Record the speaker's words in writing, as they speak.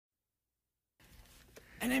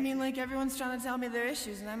And I mean, like, everyone's trying to tell me their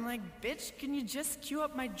issues, and I'm like, bitch, can you just cue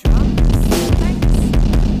up my drums? Thanks.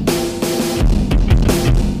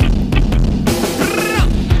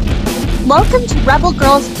 Welcome to Rebel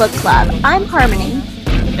Girls Book Club. I'm Harmony.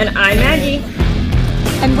 And I'm Maggie.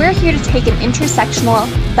 And we're here to take an intersectional,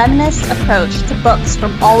 feminist approach to books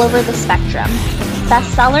from all over the spectrum.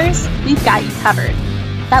 Bestsellers, we've got you covered.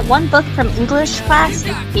 That one book from English class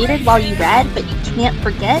you hated while you read, but you can't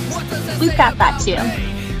forget, we've got that too.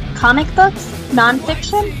 Comic books,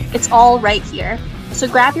 nonfiction, it's all right here. So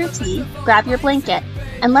grab your tea, grab your blanket,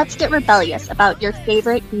 and let's get rebellious about your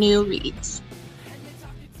favorite new reads.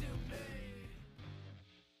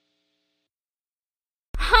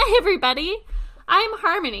 Hi everybody, I'm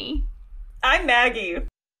Harmony. I'm Maggie.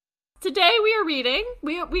 Today we are reading,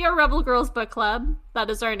 we are Rebel Girls Book Club,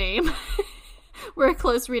 that is our name. We're a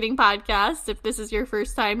close reading podcast if this is your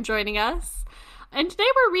first time joining us. And today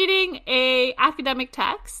we're reading a academic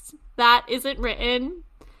text that isn't written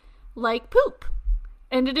like poop.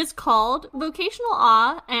 And it is called Vocational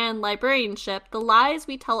Awe and Librarianship, The Lies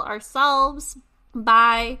We Tell Ourselves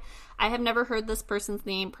by, I have never heard this person's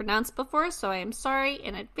name pronounced before, so I am sorry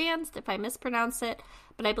in advance if I mispronounce it,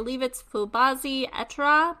 but I believe it's Fobazi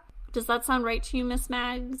Ettra. Does that sound right to you, Mix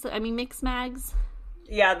Mags?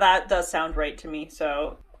 Yeah, that does sound right to me,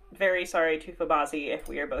 so very sorry to Fobazi if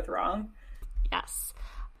we are both wrong. Yes.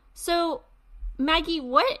 So, Maggie,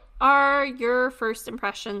 what are your first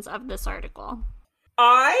impressions of this article?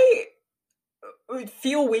 I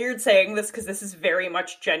feel weird saying this because this is very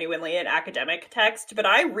much genuinely an academic text, but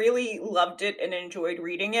I really loved it and enjoyed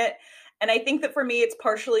reading it. And I think that for me, it's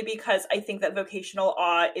partially because I think that vocational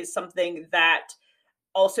awe is something that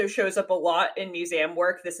also shows up a lot in museum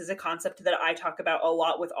work. This is a concept that I talk about a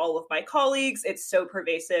lot with all of my colleagues. It's so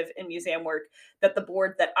pervasive in museum work that the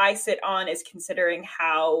board that I sit on is considering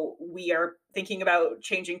how we are thinking about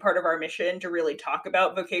changing part of our mission to really talk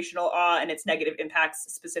about vocational awe and its negative impacts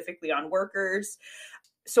specifically on workers.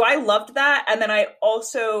 So I loved that. And then I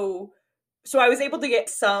was able to get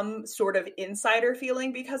some sort of insider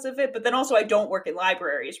feeling because of it, but then also I don't work in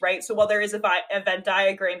libraries, right? So while there is a Venn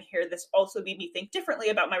diagram here, this also made me think differently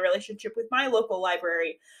about my relationship with my local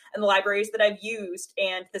library and the libraries that I've used,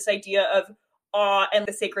 and this idea of awe and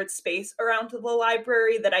the sacred space around the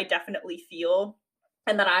library that I definitely feel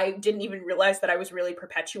and that I didn't even realize that I was really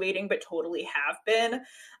perpetuating, but totally have been.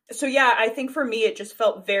 So yeah, I think for me, it just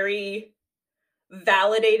felt very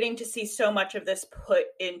validating to see so much of this put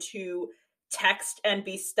into text and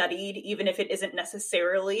be studied, even if it isn't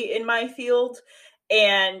necessarily in my field.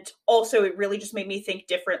 And also it really just made me think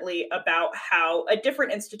differently about how a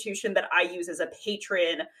different institution that I use as a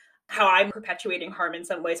patron, how I'm perpetuating harm in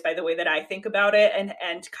some ways by the way that I think about it,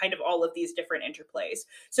 and kind of all of these different interplays.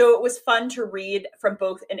 So it was fun to read from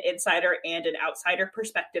both an insider and an outsider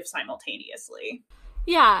perspective simultaneously.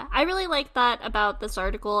 Yeah, I really like that about this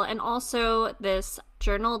article, and also this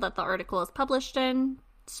journal that the article is published in.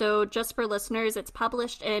 So just for listeners, it's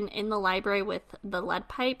published in the Library with the Lead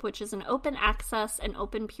Pipe, which is an open access and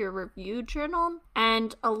open peer review journal.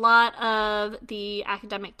 And a lot of the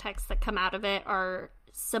academic texts that come out of it are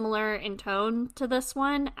similar in tone to this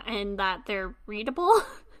one, in that they're readable.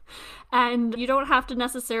 And you don't have to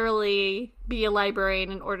necessarily be a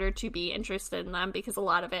librarian in order to be interested in them, because a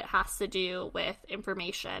lot of it has to do with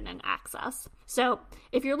information and access. So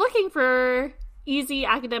if you're looking for easy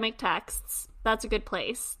academic texts, that's a good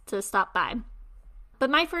place to stop by.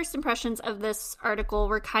 But my first impressions of this article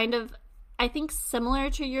were kind of, I think,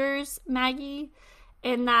 similar to yours, Maggie,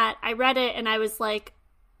 in that I read it and I was like,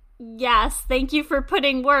 yes, thank you for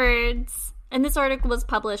putting words. And this article was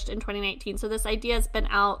published in 2019, so this idea has been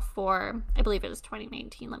out for, I believe it was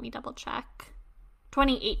 2019, let me double check.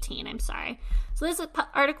 2018, I'm sorry. So this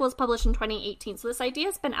article was published in 2018, so this idea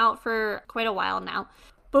has been out for quite a while now.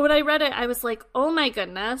 But when I read it, I was like, oh my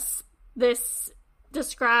goodness, this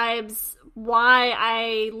describes why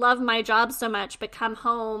I love my job so much, but come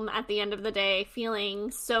home at the end of the day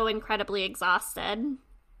feeling so incredibly exhausted.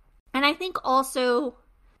 And I think also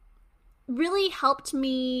really helped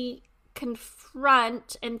me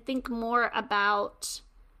confront and think more about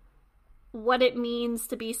what it means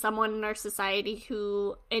to be someone in our society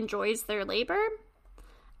who enjoys their labor.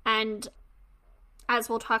 And as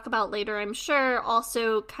we'll talk about later, I'm sure,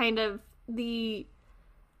 also kind of the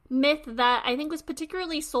myth that I think was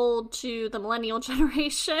particularly sold to the millennial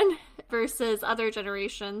generation versus other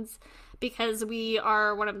generations, because we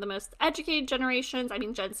are one of the most educated generations. I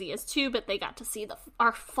mean, Gen Z is too, but they got to see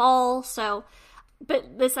our fall. So,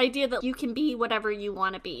 but this idea that you can be whatever you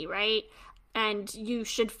want to be, right? And you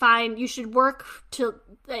should work to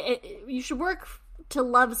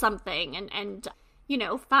love something, and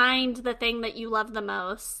find the thing that you love the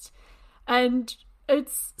most. And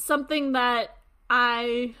it's something that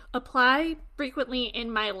I apply frequently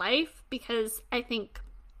in my life because I think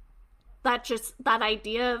that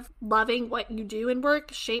idea of loving what you do in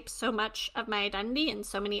work shapes so much of my identity and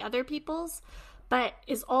so many other people's, but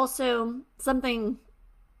is also something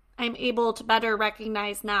I'm able to better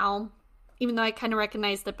recognize now, even though I kind of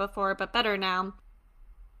recognized it before, but better now,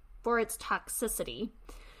 for its toxicity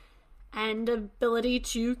and ability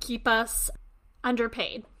to keep us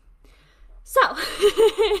underpaid. So,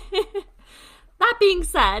 that being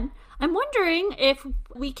said, I'm wondering if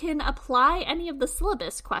we can apply any of the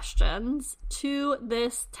syllabus questions to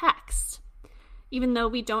this text, even though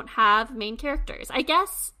we don't have main characters. I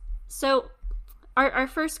guess, so our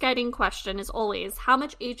first guiding question is always, how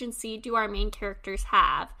much agency do our main characters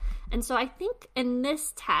have? And so I think in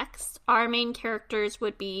this text, our main characters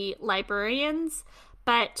would be librarians,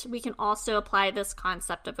 but we can also apply this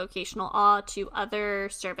concept of vocational awe to other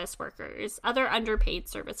service workers, other underpaid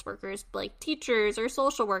service workers like teachers or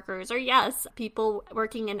social workers, or yes, people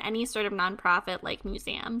working in any sort of nonprofit like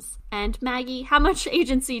museums. And Maggie, how much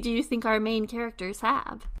agency do you think our main characters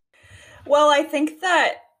have? Well, I think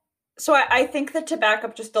that to back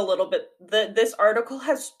up just a little bit, this article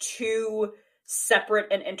has two separate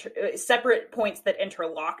points that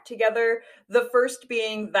interlock together. The first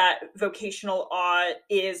being that vocational awe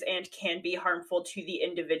is and can be harmful to the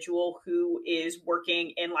individual who is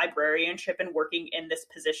working in librarianship and working in this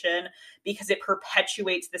position, because it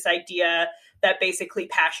perpetuates this idea that basically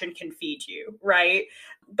passion can feed you, right?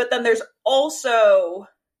 But then there's also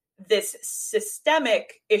this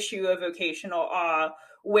systemic issue of vocational awe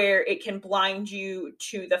where it can blind you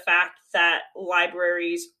to the fact that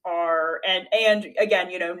libraries are, and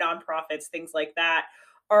again, nonprofits, things like that,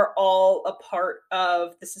 are all a part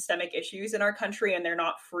of the systemic issues in our country, and they're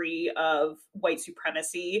not free of white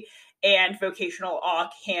supremacy. And vocational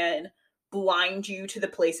awe can blind you to the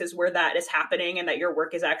places where that is happening and that your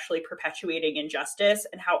work is actually perpetuating injustice,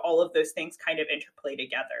 and how all of those things kind of interplay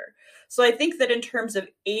together. So I think that in terms of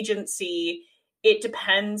agency, it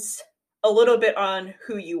depends a little bit on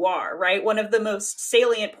who you are, right? One of the most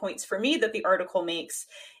salient points for me that the article makes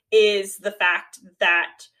is the fact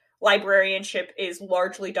that librarianship is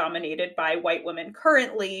largely dominated by white women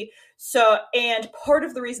currently. So, and part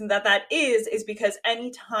of the reason that is because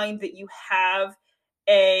anytime that you have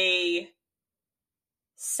a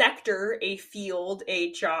sector, a field,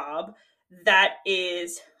 a job that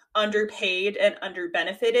is underpaid and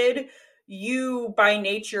underbenefited, you by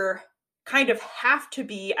nature kind of have to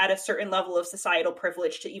be at a certain level of societal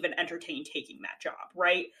privilege to even entertain taking that job,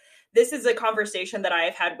 right? This is a conversation that I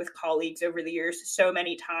have had with colleagues over the years so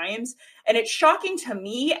many times, and it's shocking to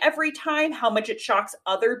me every time how much it shocks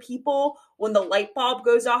other people when the light bulb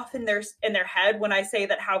goes off in their head when I say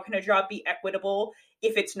that how can a job be equitable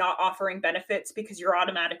if it's not offering benefits, because you're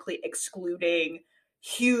automatically excluding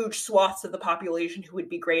huge swaths of the population who would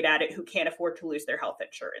be great at it, who can't afford to lose their health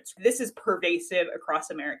insurance. This is pervasive across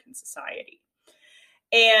American society.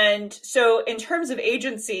 And so in terms of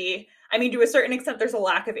agency, I mean, to a certain extent, there's a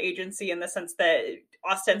lack of agency in the sense that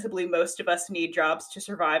ostensibly most of us need jobs to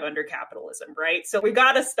survive under capitalism, right? So we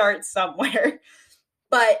got to start somewhere.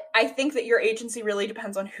 But I think that your agency really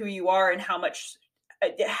depends on who you are and how much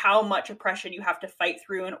oppression you have to fight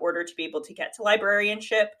through in order to be able to get to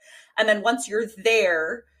librarianship. And then once you're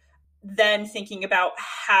there, then thinking about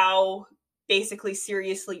how basically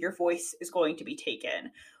seriously your voice is going to be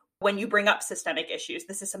taken. When you bring up systemic issues,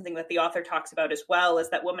 this is something that the author talks about as well, is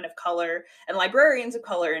that women of color and librarians of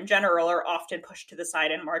color in general are often pushed to the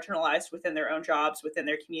side and marginalized within their own jobs, within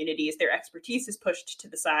their communities. Their expertise is pushed to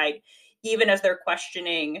the side, even as they're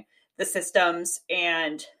questioning the systems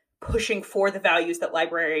and pushing for the values that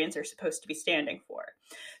librarians are supposed to be standing for.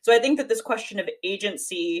 So I think that this question of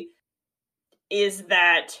agency is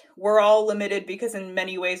that we're all limited because in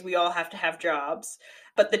many ways we all have to have jobs,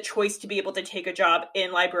 but the choice to be able to take a job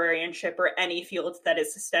in librarianship or any field that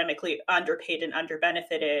is systemically underpaid and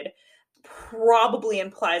underbenefited probably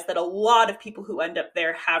implies that a lot of people who end up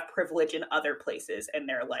there have privilege in other places in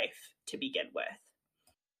their life to begin with.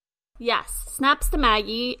 Yes, snaps to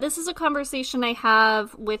Maggie. This is a conversation I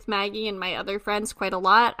have with Maggie and my other friends quite a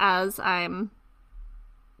lot as I'm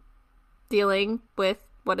dealing with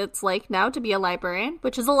what it's like now to be a librarian,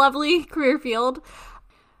 which is a lovely career field.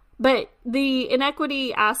 But the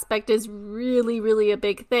inequity aspect is really, really a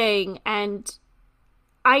big thing. And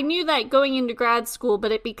I knew that going into grad school,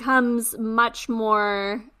 but it becomes much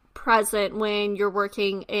more present when you're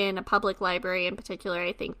working in a public library in particular,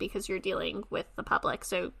 I think, because you're dealing with the public.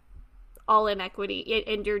 So all inequity,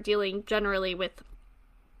 and you're dealing generally with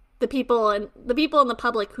the people in the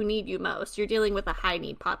public who need you most. You're dealing with a high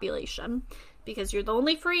need population because you're the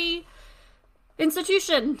only free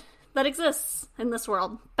institution that exists in this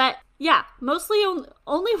world. But yeah, mostly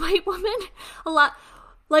only white women.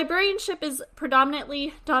 Librarianship is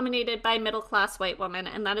predominantly dominated by middle-class white women,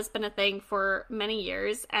 and that has been a thing for many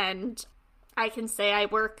years. And I can say I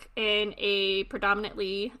work in a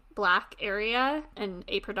predominantly Black area in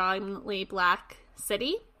a predominantly Black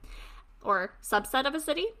city, or subset of a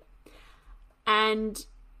city. And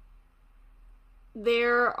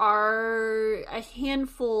there are a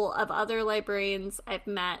handful of other librarians I've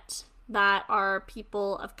met that are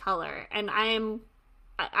people of color. And I'm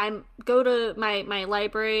go to my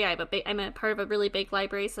library. I'm a part of a really big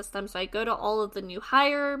library system, so I go to all of the new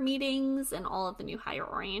hire meetings and all of the new hire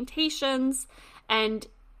orientations. And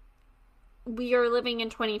we are living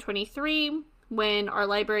in 2023 when our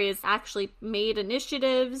library has actually made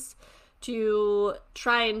initiatives to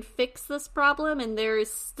try and fix this problem, and there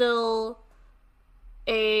is still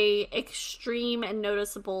a extreme and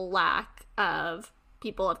noticeable lack of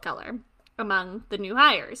people of color among the new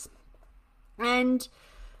hires. And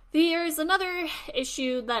there's another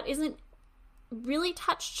issue that isn't really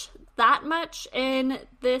touched that much in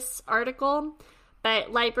this article,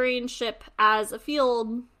 but librarianship as a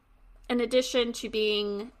field, in addition to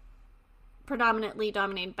being predominantly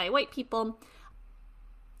dominated by white people,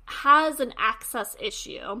 has an access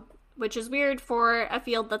issue, which is weird for a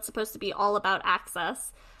field that's supposed to be all about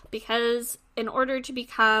access, because in order to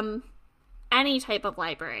become any type of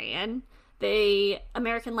librarian, the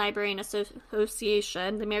American Library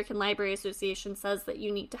Association says that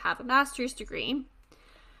you need to have a master's degree.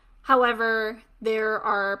 However, there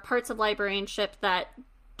are parts of librarianship that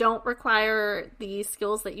don't require the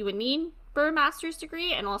skills that you would need for a master's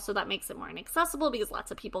degree, and also that makes it more inaccessible because lots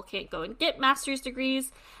of people can't go and get master's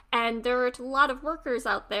degrees. And there are a lot of workers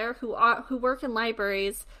out there who work in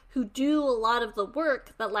libraries who do a lot of the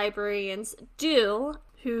work that librarians do,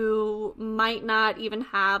 who might not even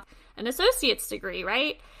have an associate's degree,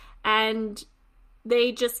 right? And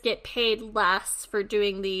they just get paid less for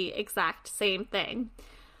doing the exact same thing.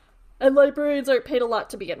 And librarians aren't paid a lot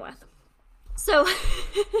to begin with. So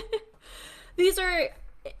these are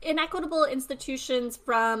inequitable institutions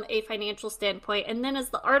from a financial standpoint. And then as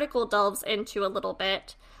the article delves into a little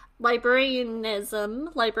bit,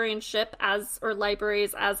 librarianship or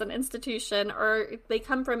libraries as an institution, they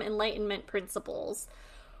come from Enlightenment principles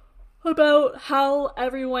about how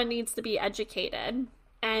everyone needs to be educated.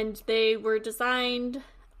 And they were designed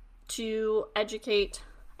to educate,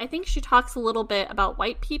 I think she talks a little bit about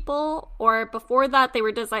white people, or before that they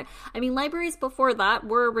were designed, libraries before that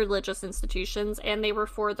were religious institutions and they were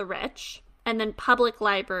for the rich. And then public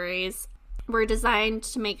libraries were designed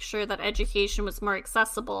to make sure that education was more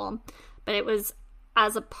accessible, but it was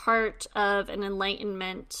as a part of an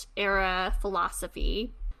Enlightenment era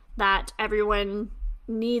philosophy that everyone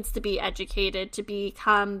needs to be educated to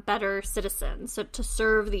become better citizens, so to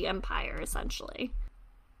serve the empire, essentially.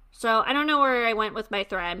 So I don't know where I went with my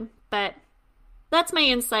thread, but that's my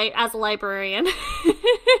insight as a librarian.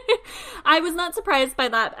 I was not surprised by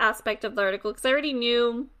that aspect of the article because I already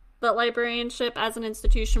knew that librarianship as an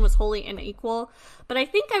institution was wholly unequal, but I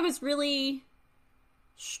think I was really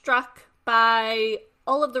struck by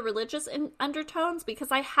all of the religious undertones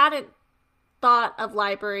because I hadn't thought of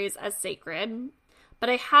libraries as sacred. But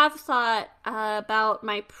I have thought about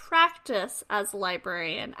my practice as a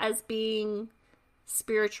librarian as being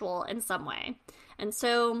spiritual in some way. And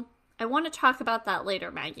so I want to talk about that later,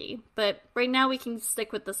 Maggie. But right now we can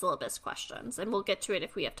stick with the syllabus questions, and we'll get to it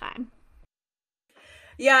if we have time.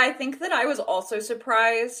 Yeah, I think that I was also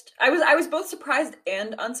surprised. I was both surprised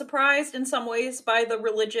and unsurprised in some ways by the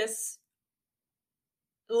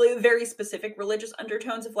very specific religious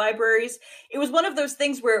undertones of libraries. It was one of those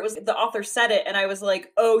things where it was the author said it and I was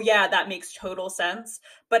like, oh yeah, that makes total sense.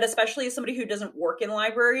 But especially as somebody who doesn't work in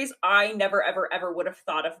libraries, I never, ever, ever would have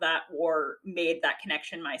thought of that or made that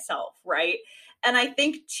connection myself, right? And I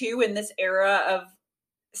think too, in this era of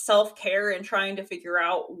self-care and trying to figure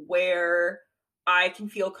out where I can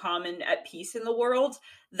feel calm and at peace in the world,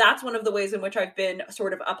 that's one of the ways in which I've been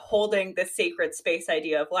sort of upholding the sacred space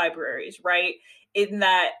idea of libraries, right? In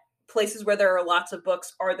that places where there are lots of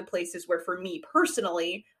books are the places where, for me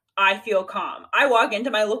personally, I feel calm. I walk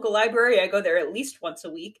into my local library, I go there at least once a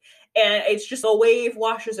week, and it's just a wave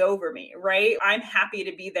washes over me, right? I'm happy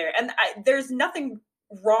to be there. And there's nothing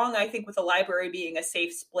wrong, I think, with a library being a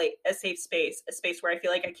safe space, a space where I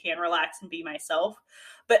feel like I can relax and be myself.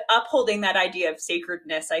 But upholding that idea of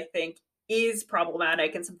sacredness, I think, is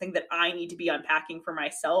problematic and something that I need to be unpacking for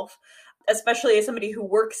myself. especially as somebody who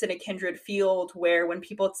works in a kindred field, where when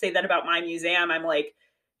people say that about my museum, I'm like,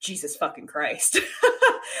 Jesus fucking Christ.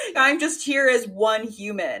 I'm just here as one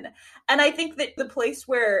human. And I think that the place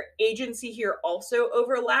where agency here also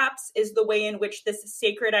overlaps is the way in which this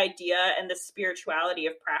sacred idea and the spirituality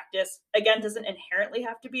of practice, again, doesn't inherently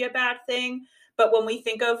have to be a bad thing. But when we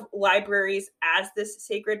think of libraries as this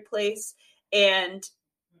sacred place and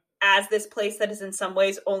as this place that is in some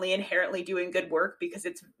ways only inherently doing good work because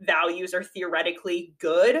its values are theoretically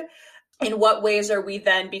good, in what ways are we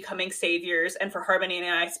then becoming saviors, and for Harmony and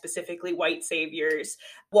I specifically, white saviors,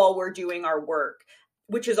 while we're doing our work,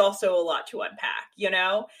 which is also a lot to unpack, you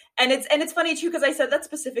know? And it's funny too, because I said that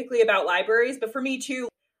specifically about libraries, but for me too,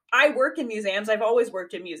 I work in museums. I've always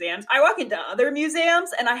worked in museums. I walk into other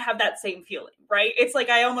museums and I have that same feeling, right? It's like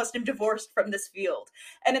I almost am divorced from this field.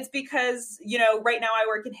 And it's because, you know, right now I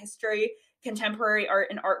work in history. Contemporary art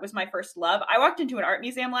and art was my first love. I walked into an art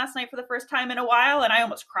museum last night for the first time in a while and I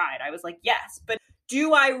almost cried. I was like, yes, but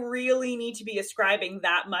do I really need to be ascribing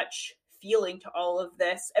that much feeling to all of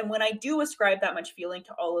this? And when I do ascribe that much feeling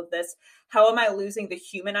to all of this, how am I losing the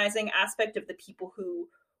humanizing aspect of the people who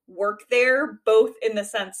work there, both in the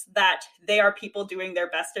sense that they are people doing their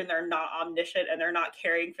best and they're not omniscient and they're not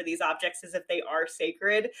caring for these objects as if they are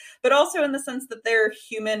sacred, but also in the sense that they're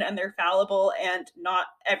human and they're fallible and not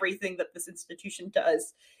everything that this institution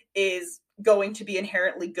does is going to be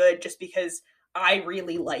inherently good just because I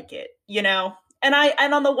really like it, you know? And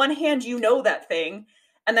on the one hand, you know that thing.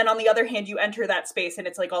 And then on the other hand, you enter that space and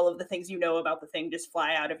it's like all of the things you know about the thing just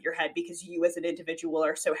fly out of your head because you as an individual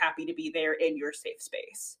are so happy to be there in your safe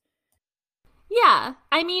space. Yeah,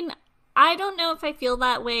 I mean, I don't know if I feel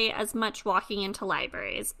that way as much walking into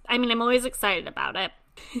libraries. I mean, I'm always excited about it.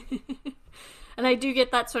 And I do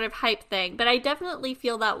get that sort of hype thing, but I definitely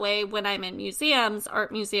feel that way when I'm in museums,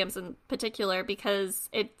 art museums in particular, because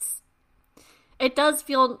it does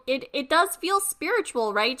feel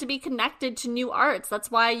spiritual, right? To be connected to new arts. That's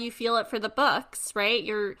why you feel it for the books, right?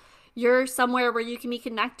 You're somewhere where you can be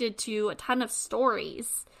connected to a ton of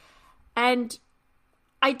stories. And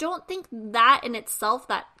I don't think that in itself,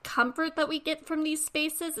 that comfort that we get from these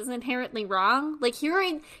spaces is inherently wrong. Like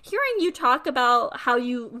hearing you talk about how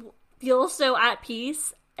you feel so at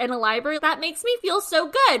peace in a library, that makes me feel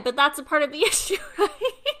so good, but that's a part of the issue, right?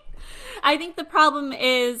 I think the problem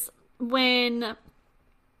is when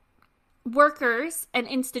workers and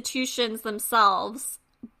institutions themselves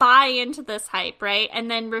buy into this hype, right? And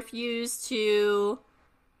then refuse to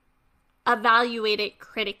evaluate it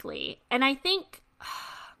critically. And I think,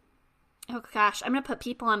 oh gosh, I'm going to put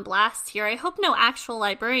people on blast here. I hope no actual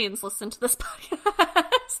librarians listen to this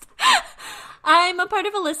podcast. I'm a part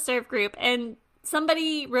of a listserv group, and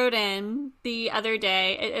somebody wrote in the other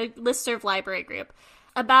day, a listserv library group,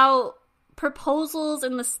 about proposals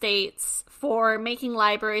in the States for making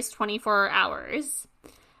libraries 24 hours,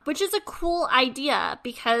 which is a cool idea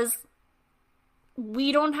because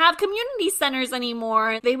we don't have community centers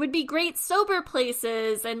anymore. They would be great sober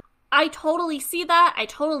places, and I totally see that. I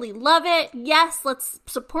totally love it. Yes, let's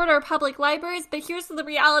support our public libraries, but here's the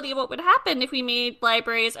reality of what would happen if we made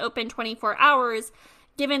libraries open 24 hours,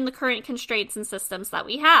 given the current constraints and systems that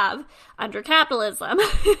we have under capitalism.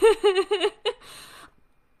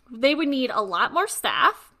 They would need a lot more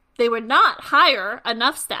staff. They would not hire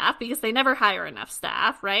enough staff because they never hire enough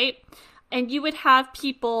staff, right? And you would have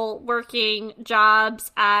people working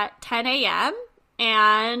jobs at 10 a.m.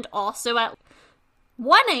 and also at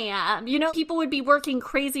 1 a.m. You know, people would be working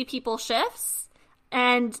crazy people shifts,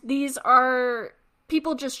 and these are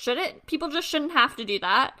people just shouldn't have to do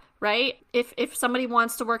that, right? If somebody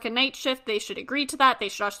wants to work a night shift, they should agree to that. They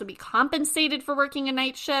should also be compensated for working a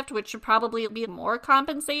night shift, which should probably be more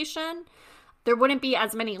compensation. There wouldn't be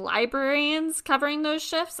as many librarians covering those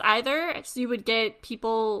shifts either, so you would get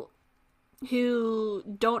people who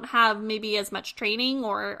don't have maybe as much training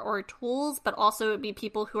or tools, but also it would be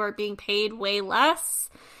people who are being paid way less.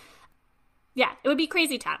 Yeah, it would be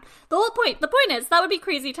crazy town. The point is, that would be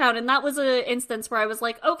crazy town, and that was an instance where I was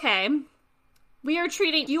like, okay,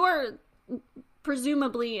 you are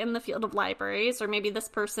presumably in the field of libraries, or maybe this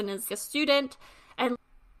person is a student, and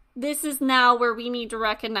this is now where we need to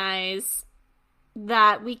recognize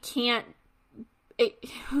that we can't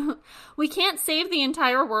save the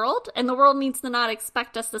entire world, and the world needs to not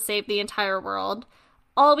expect us to save the entire world.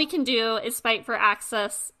 All we can do is fight for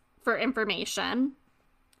access for information.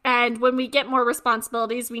 And when we get more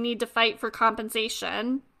responsibilities, we need to fight for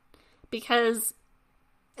compensation, because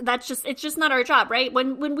it's just not our job, right?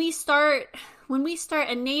 When we start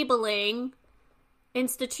enabling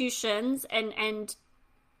institutions and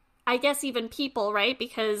I guess even people, right?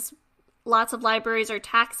 Because lots of libraries are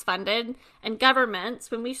tax funded, and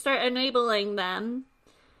governments, when we start enabling them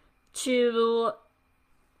to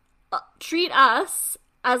treat us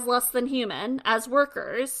as less than human, as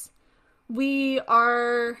workers, we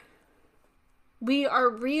are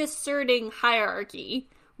reasserting hierarchy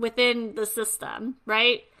within the system,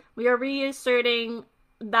 right? We are reasserting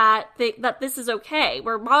that this is okay.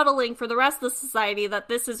 We're modeling for the rest of the society that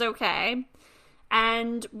this is okay.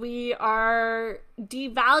 And we are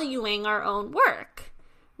devaluing our own work,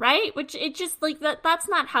 right? Which it just like that's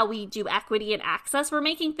not how we do equity and access. We're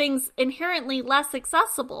making things inherently less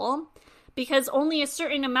accessible because only a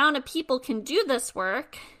certain amount of people can do this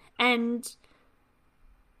work, and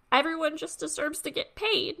everyone just deserves to get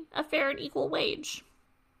paid a fair and equal wage.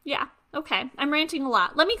 Yeah, okay. I'm ranting a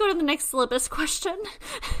lot. Let me go to the next syllabus question.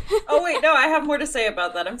 Oh, wait, no, I have more to say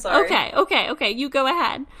about that. I'm sorry. Okay. You go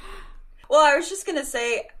ahead. Well, I was just going to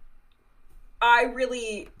say, I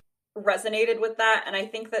really resonated with that. And I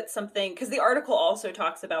think that's something, because the article also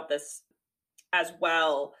talks about this as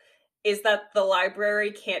well, is that the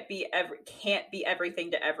library can't be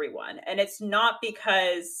everything to everyone. And it's not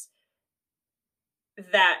because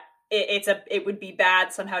that it would be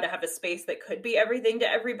bad somehow to have a space that could be everything to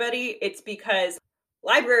everybody. It's because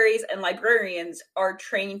libraries and librarians are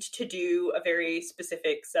trained to do a very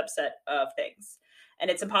specific subset of things. And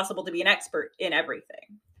it's impossible to be an expert in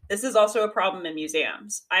everything. This is also a problem in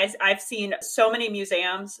museums. I've seen so many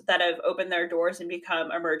museums that have opened their doors and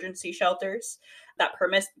become emergency shelters, that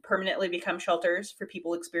permanently become shelters for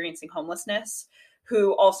people experiencing homelessness,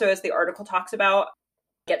 who also, as the article talks about,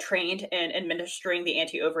 get trained in administering the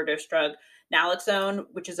anti-overdose drug naloxone,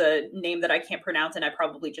 which is a name that I can't pronounce, and I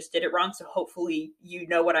probably just did it wrong, so hopefully you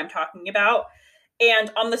know what I'm talking about.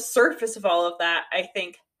 And on the surface of all of that, I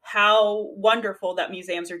think how wonderful that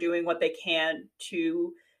museums are doing what they can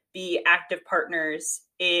to be active partners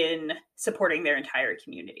in supporting their entire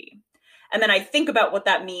community. And then I think about what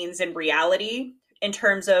that means in reality in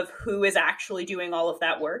terms of who is actually doing all of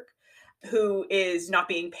that work, who is not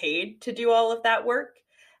being paid to do all of that work.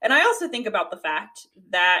 And I also think about the fact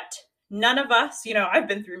that none of us, I've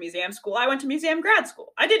been through museum school. I went to museum grad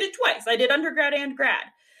school. I did it twice. I did undergrad and grad.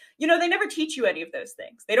 They never teach you any of those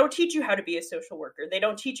things. They don't teach you how to be a social worker. They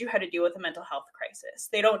don't teach you how to deal with a mental health crisis.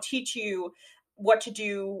 They don't teach you what to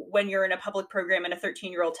do when you're in a public program and a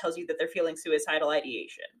 13-year-old tells you that they're feeling suicidal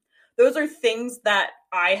ideation. Those are things that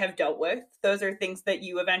I have dealt with. Those are things that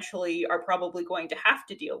you eventually are probably going to have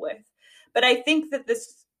to deal with. But I think that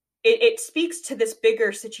it speaks to this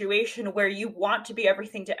bigger situation where you want to be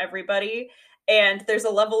everything to everybody. And there's a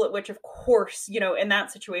level at which, of course, in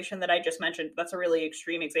that situation that I just mentioned, that's a really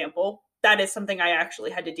extreme example. That is something I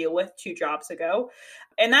actually had to deal with 2 jobs ago.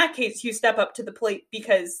 In that case, you step up to the plate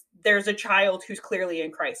because there's a child who's clearly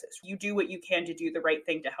in crisis. You do what you can to do the right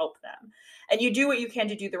thing to help them. And you do what you can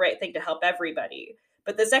to do the right thing to help everybody.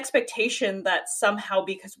 But this expectation that somehow,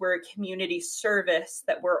 because we're a community service,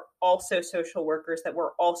 that we're also social workers, that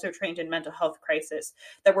we're also trained in mental health crisis,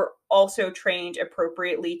 that we're also trained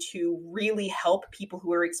appropriately to really help people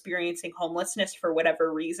who are experiencing homelessness for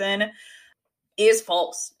whatever reason, is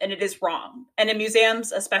false, and it is wrong. And in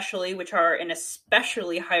museums especially, which are an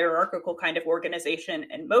especially hierarchical kind of organization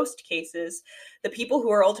in most cases, the people who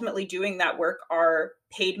are ultimately doing that work are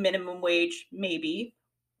paid minimum wage, maybe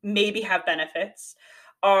have benefits,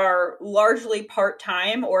 are largely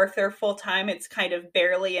part-time, or if they're full-time, it's kind of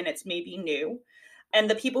barely and it's maybe new. And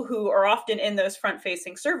the people who are often in those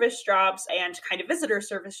front-facing service jobs and kind of visitor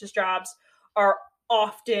services jobs are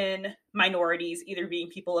often minorities, either being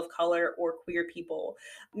people of color or queer people,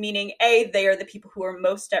 meaning A, they are the people who are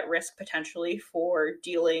most at risk potentially for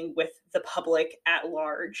dealing with the public at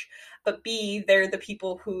large, but B, they're the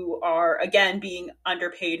people who are, again, being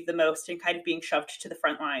underpaid the most and kind of being shoved to the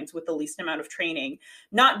front lines with the least amount of training,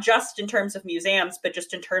 not just in terms of museums, but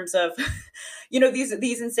just in terms of,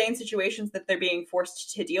 these insane situations that they're being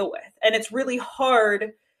forced to deal with. And it's really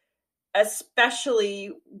hard,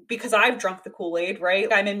 especially because I've drunk the Kool-Aid,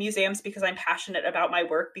 right? I'm in museums because I'm passionate about my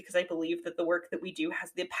work, because I believe that the work that we do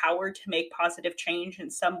has the power to make positive change in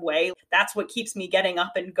some way. That's what keeps me getting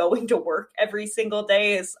up and going to work every single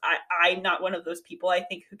day. Is I'm not one of those people, I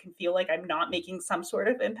think, who can feel like I'm not making some sort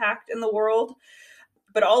of impact in the world.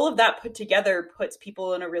 But all of that put together puts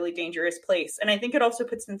people in a really dangerous place. And I think it also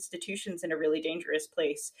puts institutions in a really dangerous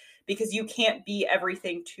place, because you can't be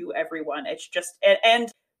everything to everyone. It's just,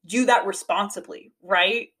 and do that responsibly,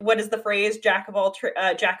 right? What is the phrase? Jack of all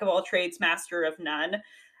trades, master of none.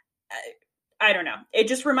 I don't know. It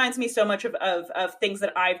just reminds me so much of things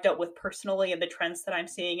that I've dealt with personally and the trends that I'm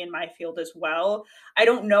seeing in my field as well. I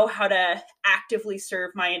don't know how to actively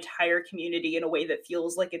serve my entire community in a way that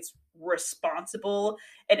feels like it's responsible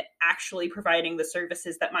and actually providing the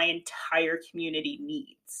services that my entire community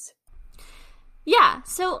needs. Yeah,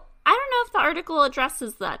 so I don't know if the article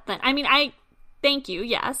addresses that then. I mean, thank you,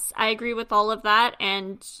 yes. I agree with all of that,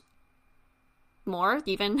 and more,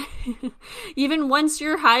 even even once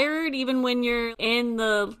you're hired, even when you're in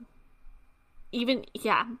the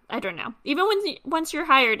I don't know. Even once you're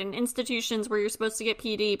hired in institutions where you're supposed to get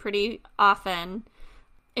PD pretty often,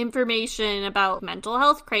 information about mental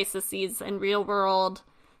health crises and real world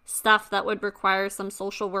stuff that would require some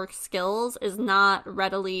social work skills is not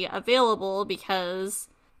readily available because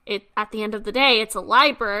at the end of the day, it's a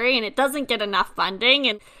library and it doesn't get enough funding,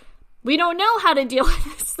 and we don't know how to deal with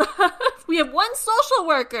this stuff. We have one social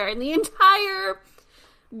worker in the entire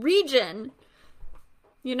region.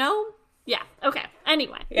 You know? Yeah. Okay.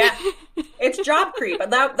 Anyway. Yeah. It's job creep.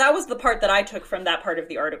 That was the part that I took from that part of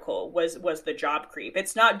the article was the job creep.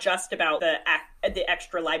 It's not just about the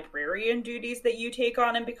extra librarian duties that you take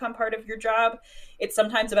on and become part of your job. It's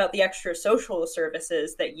sometimes about the extra social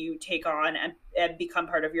services that you take on and become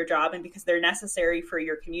part of your job. And because they're necessary for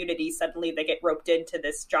your community, suddenly they get roped into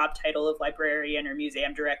this job title of librarian or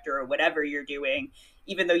museum director or whatever you're doing,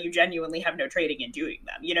 even though you genuinely have no training in doing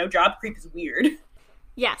them. You know, job creep is weird.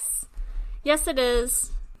 Yes. Yes, it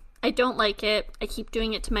is. I don't like it. I keep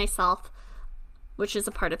doing it to myself, which is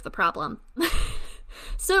a part of the problem.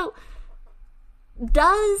 So,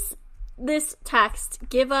 does this text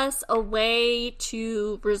give us a way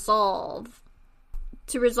to resolve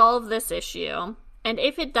this issue? And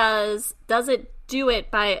if it does it do it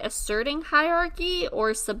by asserting hierarchy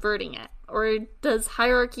or subverting it? Or does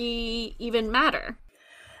hierarchy even matter?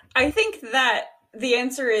 I think that the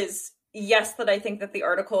answer is yes, that I think that the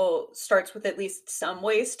article starts with at least some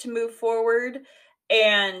ways to move forward.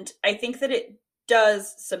 And I think that it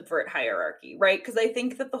does subvert hierarchy, right? Because I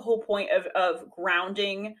think that the whole point of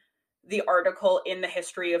grounding the article in the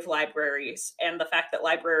history of libraries and the fact that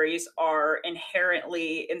libraries are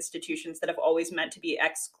inherently institutions that have always meant to be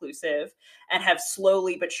exclusive and have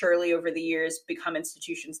slowly but surely over the years become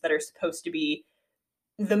institutions that are supposed to be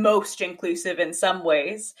the most inclusive in some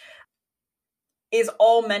ways, is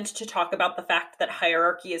all meant to talk about the fact that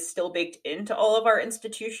hierarchy is still baked into all of our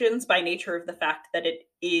institutions by nature of the fact that it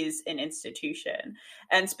is an institution.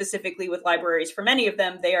 And specifically with libraries, for many of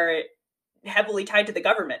them, they are heavily tied to the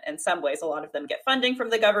government in some ways. A lot of them get funding from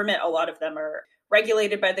the government. A lot of them are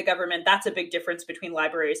regulated by the government. That's a big difference between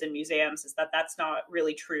libraries and museums, is that that's not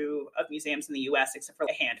really true of museums in the US, except for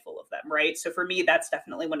a handful of them, right? So for me, that's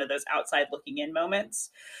definitely one of those outside looking in moments.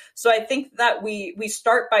 So I think that we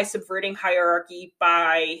start by subverting hierarchy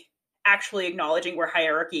by actually acknowledging where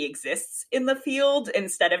hierarchy exists in the field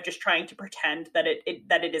instead of just trying to pretend that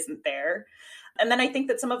it isn't there. And then I think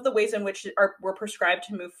that some of the ways in which we're prescribed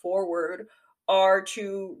to move forward are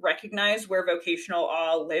to recognize where vocational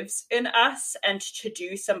awe lives in us and to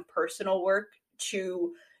do some personal work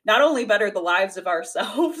to not only better the lives of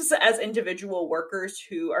ourselves as individual workers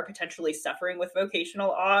who are potentially suffering with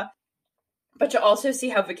vocational awe, but to also see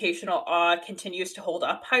how vocational awe continues to hold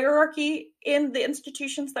up hierarchy in the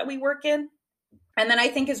institutions that we work in. And then I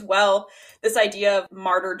think as well, this idea of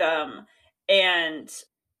martyrdom and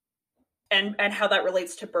how that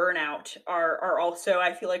relates to burnout are also,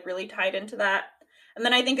 I feel like, really tied into that. And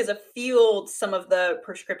then I think as a field, some of the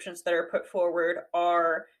prescriptions that are put forward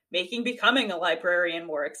are making becoming a librarian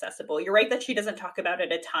more accessible. You're right that she doesn't talk about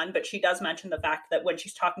it a ton, but she does mention the fact that when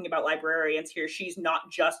she's talking about librarians here, she's not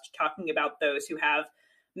just talking about those who have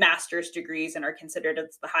master's degrees and are considered at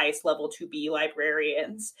the highest level to be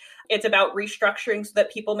librarians. It's about restructuring so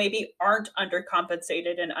that people maybe aren't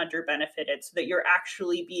undercompensated and underbenefited, so that you're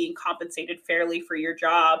actually being compensated fairly for your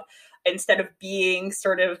job instead of being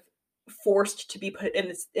sort of forced to be put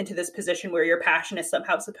into this position where your passion is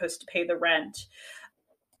somehow supposed to pay the rent.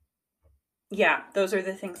 Yeah, those are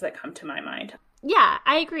the things that come to my mind. Yeah,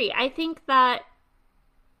 I agree. I think that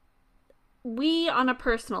we, on a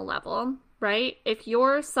personal level, right? If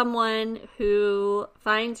you're someone who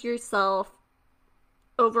finds yourself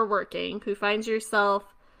overworking, who finds yourself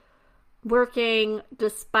working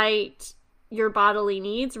despite your bodily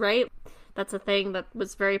needs, right? That's a thing that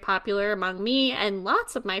was very popular among me and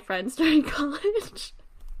lots of my friends during college.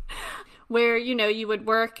 Where, you know, you would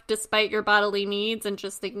work despite your bodily needs and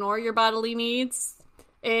just ignore your bodily needs.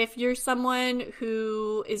 If you're someone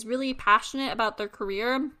who is really passionate about their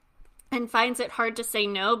career and finds it hard to say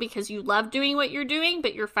no because you love doing what you're doing,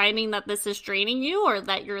 but you're finding that this is draining you or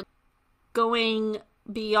that you're going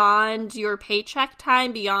beyond your paycheck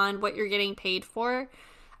time, beyond what you're getting paid for.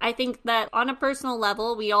 I think that on a personal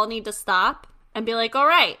level, we all need to stop and be like, all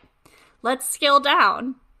right, let's scale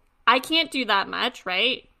down. I can't do that much,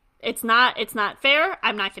 right? It's not fair.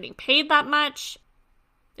 I'm not getting paid that much.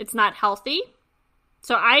 It's not healthy.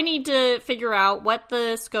 So I need to figure out what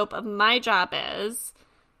the scope of my job is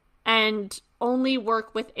and only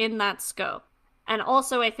work within that scope. And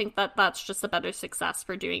also, I think that that's just a better success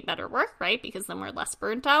for doing better work, right? Because then we're less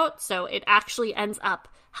burnt out. So it actually ends up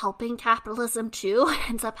helping capitalism too. It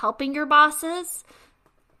ends up helping your bosses.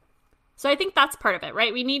 So I think that's part of it,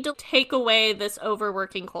 right? We need to take away this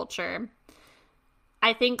overworking culture.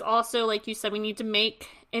 I think also, like you said, we need to make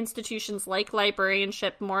institutions like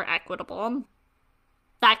librarianship more equitable.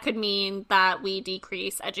 That could mean that we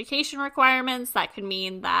decrease education requirements. That could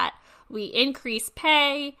mean that we increase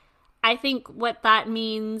pay. I think what that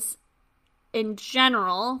means in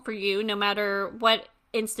general for you, no matter what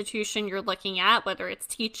institution you're looking at, whether it's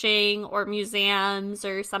teaching or museums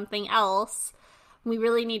or something else, we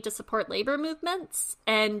really need to support labor movements.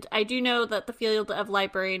 And I do know that the field of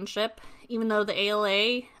librarianship, even though the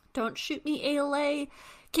ALA, don't shoot me ALA,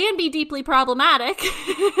 can be deeply problematic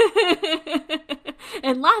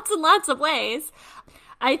in lots and lots of ways.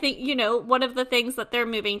 I think, one of the things that they're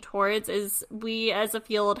moving towards is we as a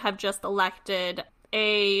field have just elected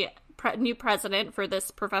a new president for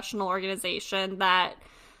this professional organization that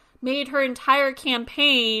made her entire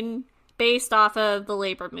campaign based off of the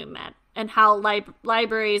labor movement and how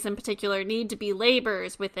libraries in particular need to be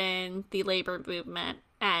laborers within the labor movement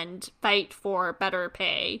and fight for better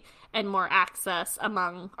pay and more access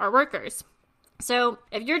among our workers. So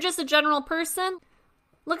if you're just a general person,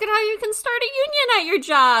 look at how you can start a union at your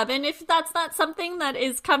job. And if that's not something that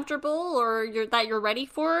is comfortable or that you're ready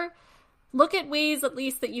for, look at ways at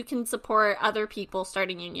least that you can support other people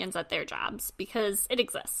starting unions at their jobs, because it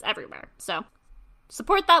exists everywhere. So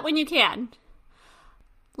support that when you can.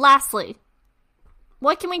 Lastly,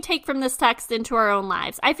 what can we take from this text into our own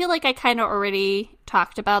lives? I feel like I kind of already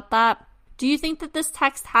talked about that. Do you think that this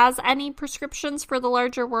text has any prescriptions for the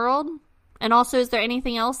larger world? And also, is there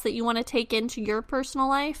anything else that you want to take into your personal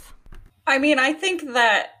life? I mean, I think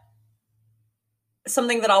that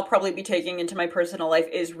something that I'll probably be taking into my personal life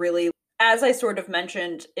is really, as I sort of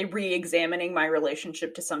mentioned, re-examining my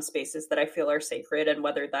relationship to some spaces that I feel are sacred and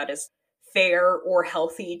whether that is fair or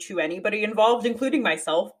healthy to anybody involved, including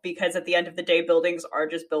myself, because at the end of the day, buildings are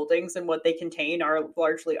just buildings and what they contain are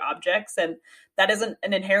largely objects. And that isn't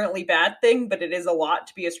an inherently bad thing, but it is a lot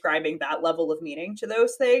to be ascribing that level of meaning to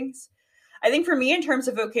those things. I think for me, in terms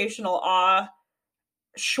of vocational awe,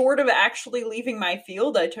 short of actually leaving my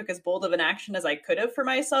field, I took as bold of an action as I could have for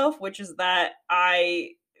myself, which is that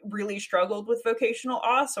I really struggled with vocational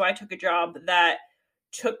awe. So I took a job that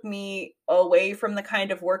took me away from the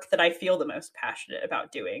kind of work that I feel the most passionate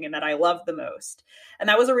about doing and that I love the most. And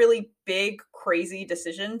that was a really big, crazy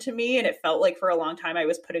decision to me. And it felt like for a long time I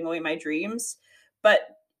was putting away my dreams. But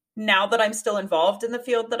now that I'm still involved in the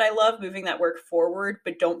field that I love, moving that work forward,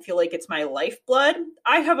 but don't feel like it's my lifeblood,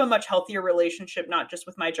 I have a much healthier relationship, not just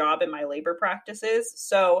with my job and my labor practices.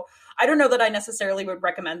 So I don't know that I necessarily would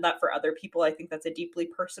recommend that for other people. I think that's a deeply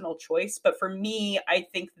personal choice. But for me, I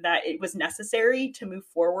think that it was necessary to move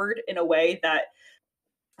forward in a way that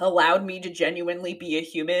allowed me to genuinely be a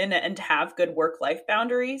human and to have good work-life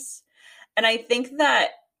boundaries. And I think that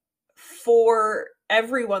for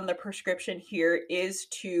everyone, the prescription here is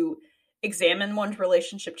to examine one's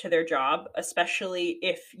relationship to their job, especially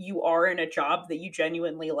if you are in a job that you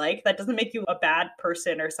genuinely like. That doesn't make you a bad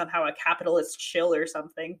person or somehow a capitalist shill or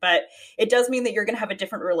something, but it does mean that you're going to have a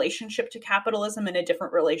different relationship to capitalism and a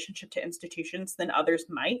different relationship to institutions than others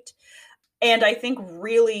might. And I think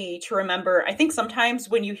really to remember, I think sometimes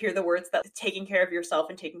when you hear the words that taking care of yourself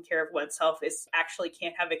and taking care of oneself is actually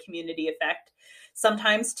can't have a community effect,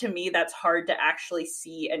 sometimes to me that's hard to actually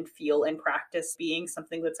see and feel in practice being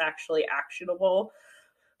something that's actually actionable.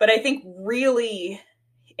 But I think really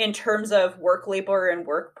in terms of work labor and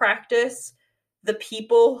work practice, the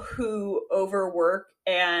people who overwork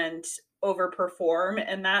and overperform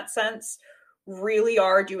in that sense really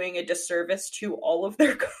are doing a disservice to all of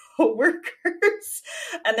their coworkers,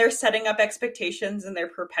 and they're setting up expectations and they're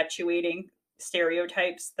perpetuating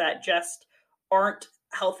stereotypes that just aren't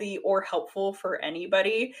healthy or helpful for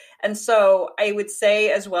anybody. And so I would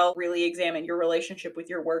say as well, really examine your relationship with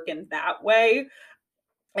your work in that way.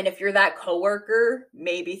 And if you're that coworker,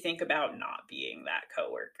 maybe think about not being that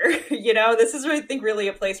coworker. This is, I think, really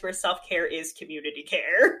a place where self-care is community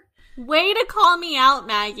care. Way to call me out,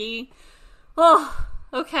 Maggie. Oh,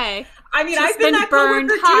 Okay. I mean, Just I've been that burned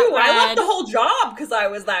coworker hot too. I left red. the whole job because I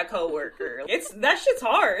was that coworker. That shit's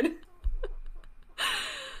hard.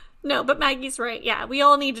 No, but Maggie's right. Yeah, we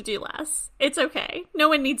all need to do less. It's okay. No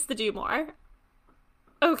one needs to do more.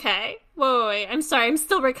 Okay. Wait. I'm sorry. I'm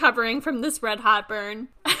still recovering from this red hot burn.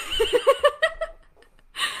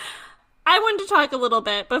 I wanted to talk a little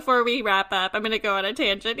bit before we wrap up. I'm going to go on a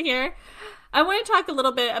tangent here. I want to talk a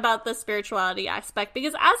little bit about the spirituality aspect,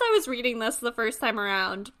 because as I was reading this the first time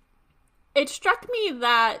around, it struck me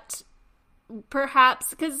that perhaps,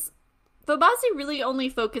 because Fobazi really only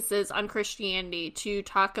focuses on Christianity to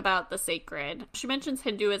talk about the sacred. She mentions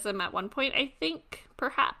Hinduism at one point, I think,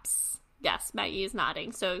 perhaps. Yes, Maggie is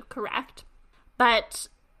nodding, so correct. But,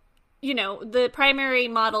 you know, the primary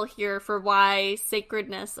model here for why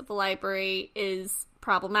sacredness of the library is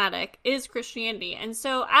problematic is Christianity. And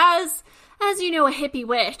so as you know, a hippie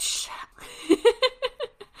witch,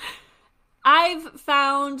 I've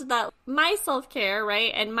found that my self-care,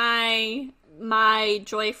 right, and my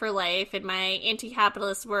joy for life and my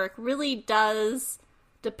anti-capitalist work really does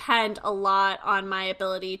depend a lot on my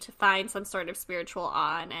ability to find some sort of spiritual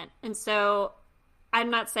awe in it. And so I'm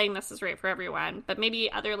not saying this is right for everyone, but maybe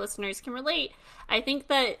other listeners can relate. I think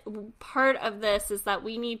that part of this is that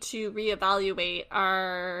we need to reevaluate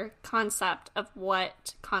our concept of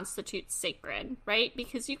what constitutes sacred, right?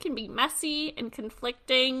 Because you can be messy and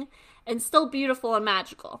conflicting and still beautiful and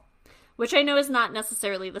magical, which I know is not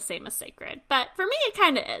necessarily the same as sacred, but for me it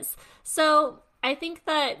kind of is. So I think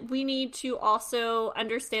that we need to also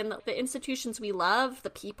understand that the institutions we love, the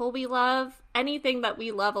people we love, anything that we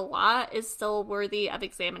love a lot is still worthy of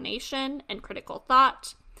examination and critical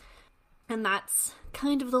thought. And that's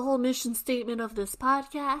kind of the whole mission statement of this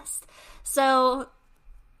podcast. So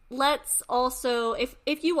let's also,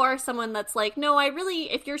 if you are someone that's like, no,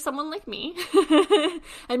 if you're someone like me,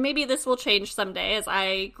 and maybe this will change someday as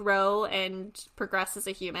I grow and progress as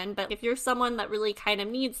a human, but if you're someone that really kind of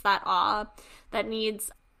needs that awe, that needs,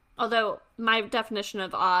 although my definition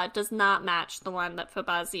of awe does not match the one that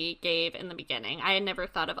Fobazi gave in the beginning. I had never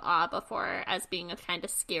thought of awe before as being a kind of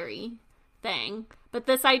scary thing. But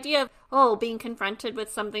this idea of, being confronted with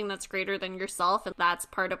something that's greater than yourself, and that's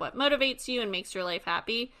part of what motivates you and makes your life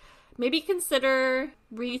happy, maybe consider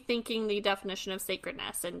rethinking the definition of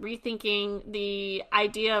sacredness and rethinking the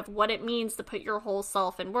idea of what it means to put your whole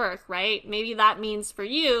self in work, right? Maybe that means for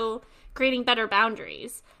you creating better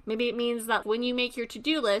boundaries. Maybe it means that when you make your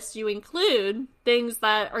to-do list, you include things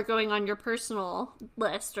that are going on your personal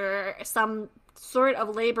list or some sort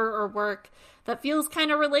of labor or work that feels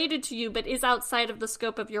kind of related to you but is outside of the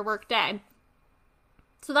scope of your work day.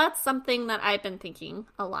 So that's something that I've been thinking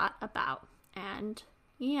a lot about. And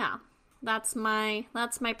yeah, that's my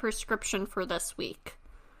prescription for this week.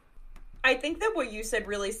 I think that what you said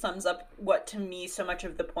really sums up what to me so much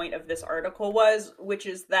of the point of this article was, which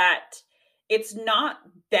is that it's not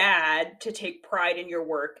bad to take pride in your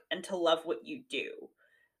work and to love what you do.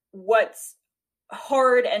 What's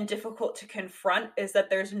hard and difficult to confront is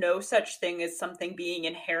that there's no such thing as something being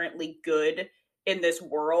inherently good in this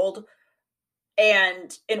world.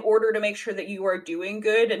 And in order to make sure that you are doing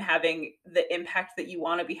good and having the impact that you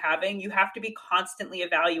want to be having, you have to be constantly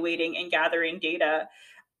evaluating and gathering data,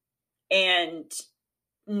 and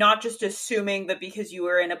not just assuming that because you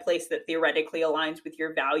are in a place that theoretically aligns with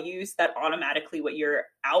your values, that automatically what you're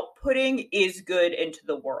outputting is good into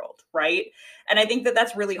the world, right? And I think that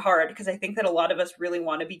that's really hard, because I think that a lot of us really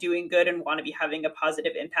want to be doing good and want to be having a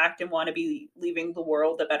positive impact and want to be leaving the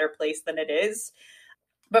world a better place than it is.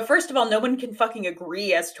 But first of all, no one can fucking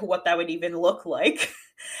agree as to what that would even look like.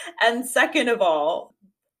 And second of all,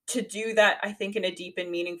 to do that, I think in a deep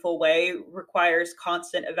and meaningful way requires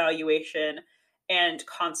constant evaluation and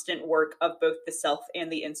constant work of both the self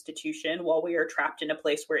and the institution, while we are trapped in a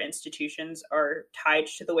place where institutions are tied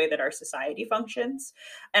to the way that our society functions.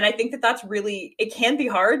 And I think that that's really, it can be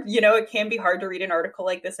hard. You know, it can be hard to read an article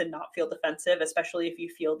like this and not feel defensive, especially if you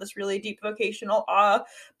feel this really deep vocational awe.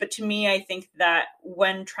 But to me, I think that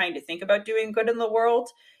when trying to think about doing good in the world,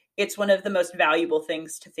 it's one of the most valuable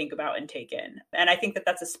things to think about and take in. And I think that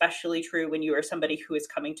that's especially true when you are somebody who is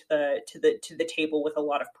coming to the table with a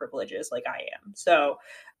lot of privileges like I am. So,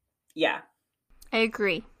 yeah. I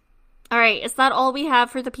agree. All right, is that all we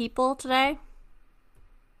have for the people today?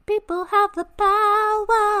 People have the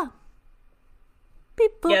power.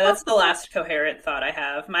 People. Yeah, that's the last coherent thought I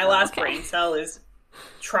have. My last brain cell is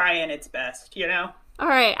trying its best, you know? All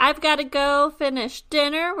right, I've got to go finish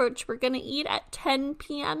dinner, which we're going to eat at 10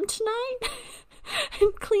 p.m. tonight,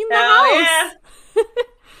 and clean the house. Yeah. All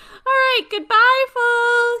right, goodbye,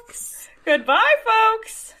 folks. Goodbye,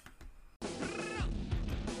 folks.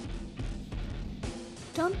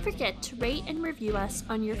 Don't forget to rate and review us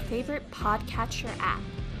on your favorite podcatcher app.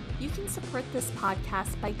 You can support this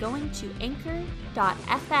podcast by going to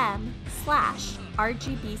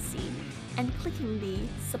anchor.fm/RGBC and clicking the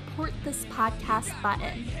Support This Podcast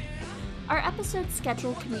button. Our episode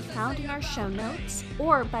schedule can be found in our show notes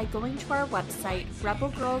or by going to our website,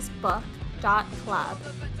 rebelgirlsbook.club,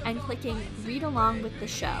 and clicking Read Along with the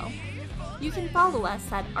Show. You can follow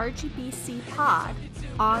us at RGBC Pod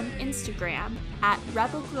on Instagram, at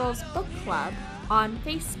Rebel Girls Book Club on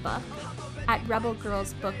Facebook, at Rebel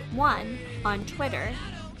Girls Book 1 on Twitter,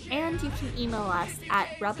 and you can email us at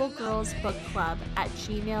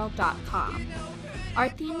rebelgirlsbookclub@gmail.com. Our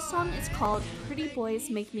theme song is called Pretty Boys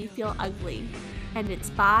Make Me Feel Ugly, and it's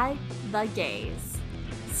by The Gays.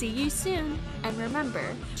 See you soon, and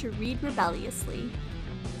remember to read rebelliously.